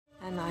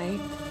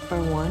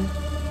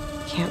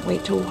can't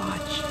wait to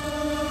watch.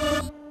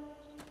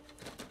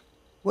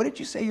 What did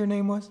you say your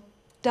name was?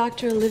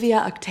 Dr. Olivia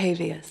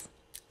Octavius.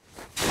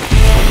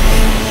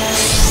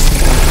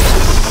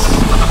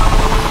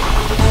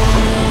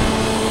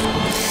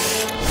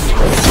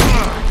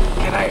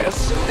 Can I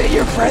assume that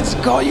your friends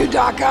call you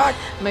Doc Ock?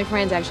 My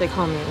friends actually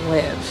call me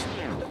Liv.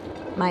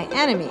 My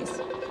enemies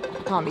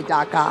call me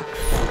Doc Ock.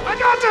 I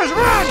got this!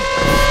 Run!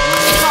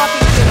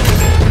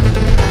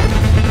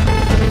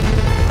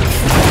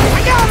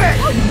 I got it!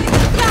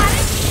 Got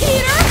it,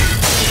 Peter!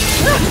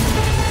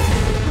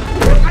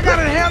 I got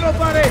it handled,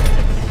 buddy!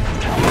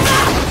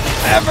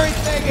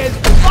 Everything is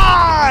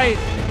fine!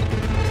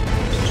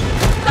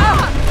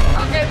 Stop!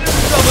 Okay, this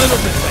is a little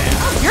bit bad.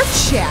 You're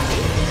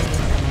chatty.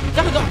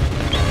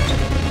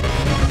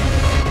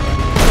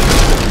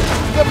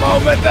 The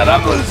moment that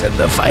I'm losing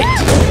the fight.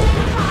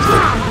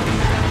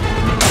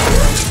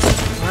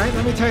 All right,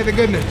 let me tell you the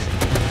good news.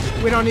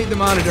 We don't need the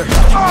monitor.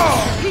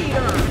 Oh!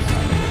 Peter!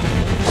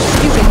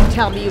 You didn't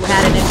tell me you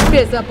had an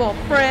invisible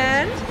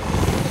friend.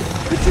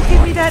 Could you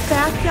give me that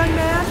back, young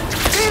man?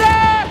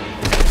 Peter!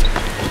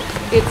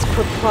 It's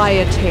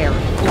proprietary.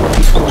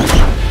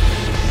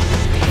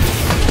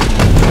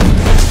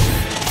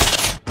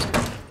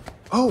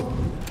 Oh!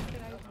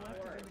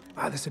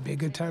 Wow, this would be a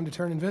good time to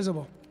turn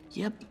invisible.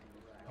 Yep.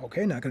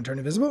 Okay, not gonna turn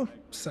invisible.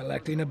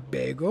 Selecting a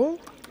bagel.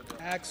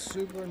 Act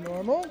super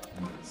normal.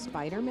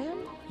 Spider-Man?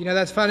 You know,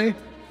 that's funny.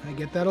 I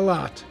get that a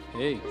lot.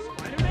 Hey.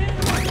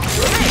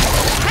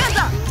 Hands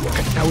up!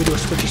 Okay, now we do a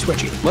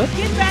switchy. What?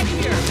 Get back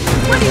here!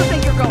 Where do you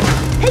think you're going?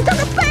 He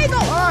took a bagel!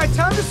 All right,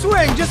 time to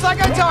swing, just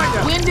like I taught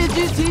you. When did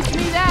you teach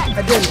me that?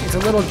 I didn't. It's a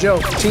little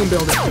joke. Team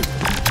building.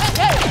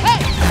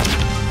 Hey!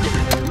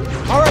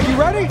 All right, you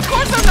ready? Of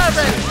course I'm not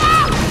ready!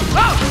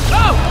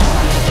 Oh!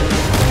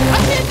 I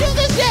can't do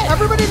this yet!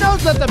 Everybody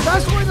knows that the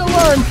best way to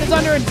learn is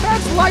under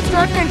intense,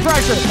 life-threatening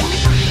pressure.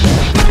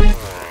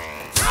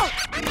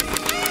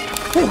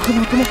 Oh, come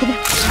on.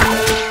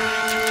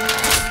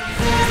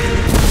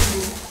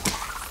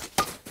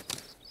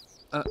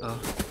 Uh-oh.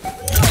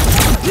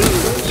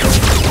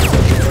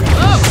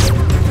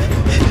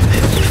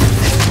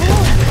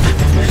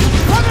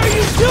 What are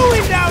you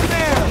doing down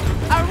there?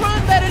 I run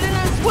better than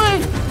I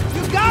swing!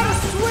 You gotta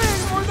swing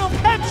or they'll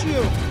catch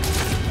you.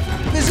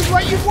 This is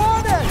what you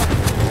wanted.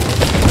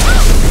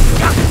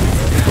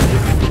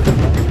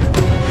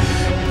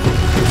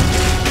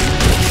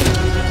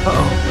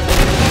 Uh-oh.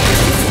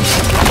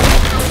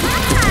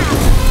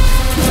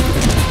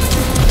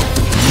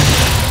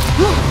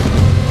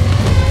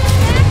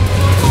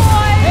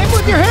 Aim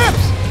with your hips.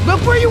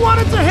 Look where you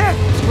want it to hit.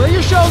 Square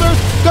your shoulders.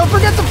 Don't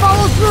forget to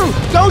follow through.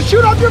 Don't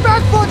shoot off your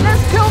back foot.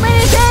 There's too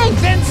many things!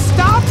 Then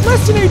stop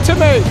listening to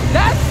me.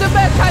 That's the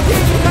best idea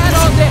you've had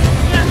all day!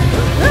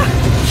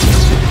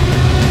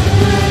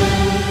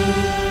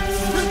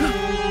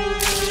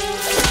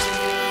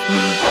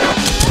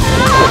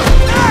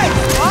 Nice,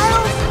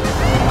 Miles.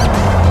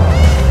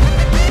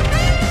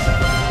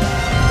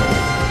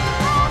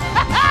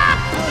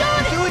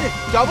 Doing it.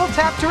 Double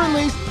tap to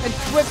release and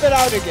whip it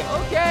out again.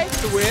 Okay.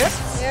 Whip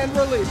and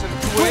release. And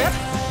whip,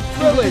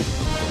 release.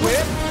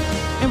 Whip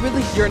And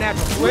release. You're a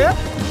natural. Whip,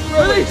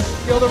 release.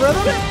 Feel the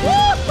rhythm? Good,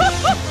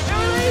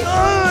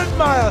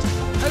 Miles.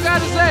 I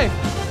gotta say,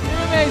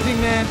 you're amazing,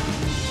 man.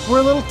 We're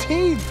a little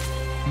team.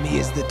 Me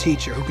as the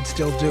teacher who could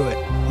still do it.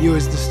 You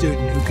as the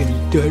student who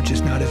can do it,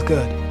 just not as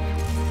good.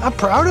 I'm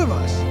proud of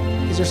us.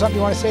 Is there something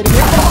you want to say to me?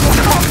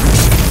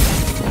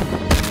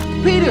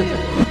 Peter!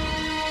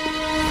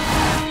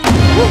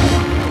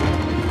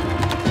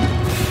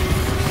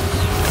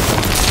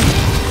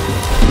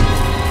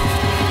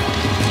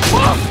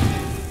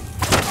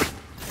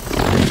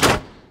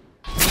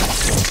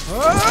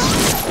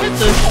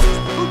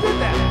 Who did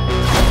that?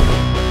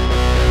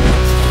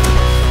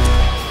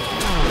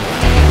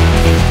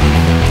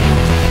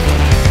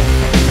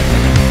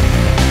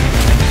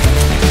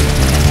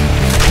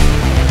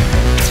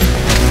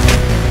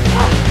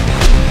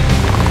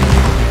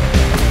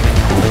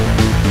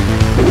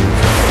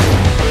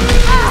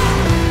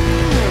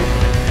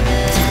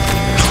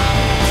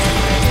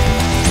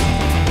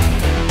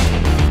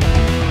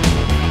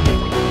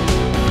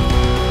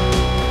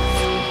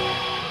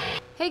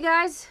 Hey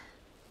guys,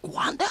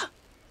 Wanda?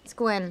 it's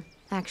Gwen,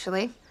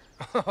 actually.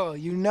 Oh,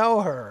 you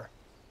know her.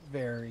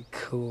 Very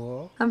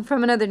cool. I'm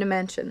from another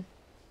dimension.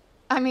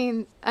 I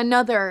mean,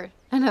 another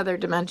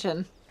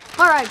dimension.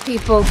 All right,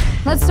 people,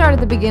 let's start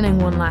at the beginning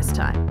one last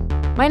time.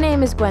 My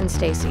name is Gwen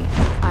Stacy.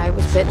 I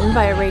was bitten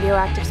by a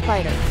radioactive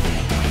spider.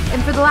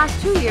 And for the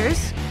last 2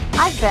 years,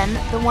 I've been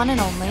the one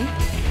and only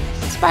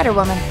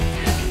Spider-Woman.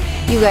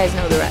 You guys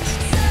know the rest.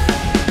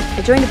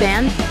 I joined a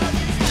band,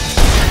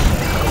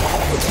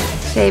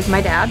 saved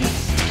my dad.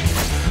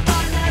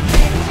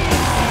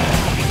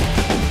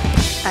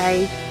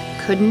 I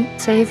couldn't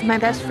save my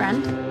best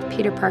friend,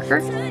 Peter Parker.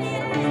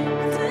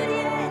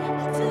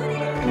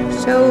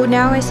 So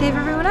now I save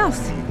everyone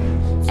else.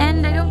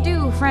 And I don't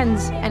do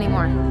friends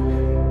anymore,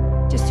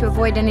 just to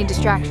avoid any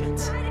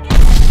distractions.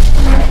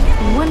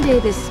 And one day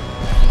this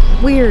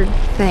weird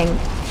thing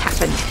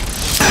happened.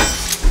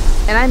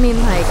 And I mean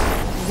like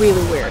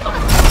really weird.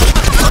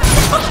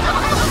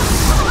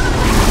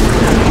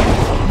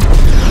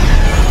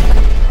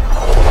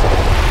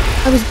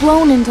 I was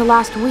blown into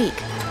last week.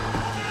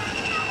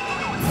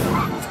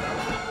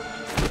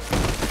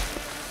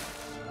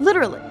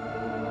 Literally.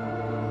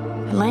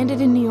 I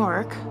landed in New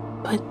York,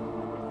 but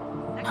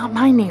not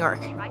my New York.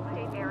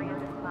 Tri-state area in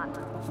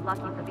Scotland.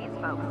 Lucky for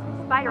these folks,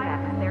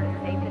 Spider-Man is there to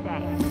save the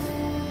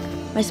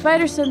day. My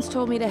spider sense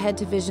told me to head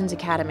to Vision's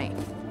Academy.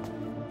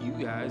 You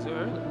guys are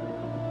early.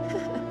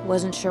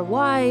 Wasn't sure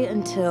why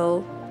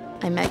until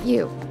I met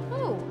you.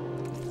 Oh,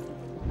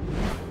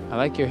 I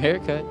like your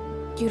haircut.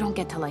 You don't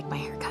get to like my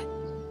haircut.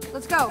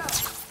 let's go.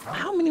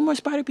 How many more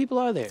spider people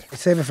are there?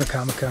 Save it for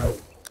Comic-Con.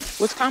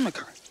 What's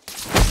Comic-Con?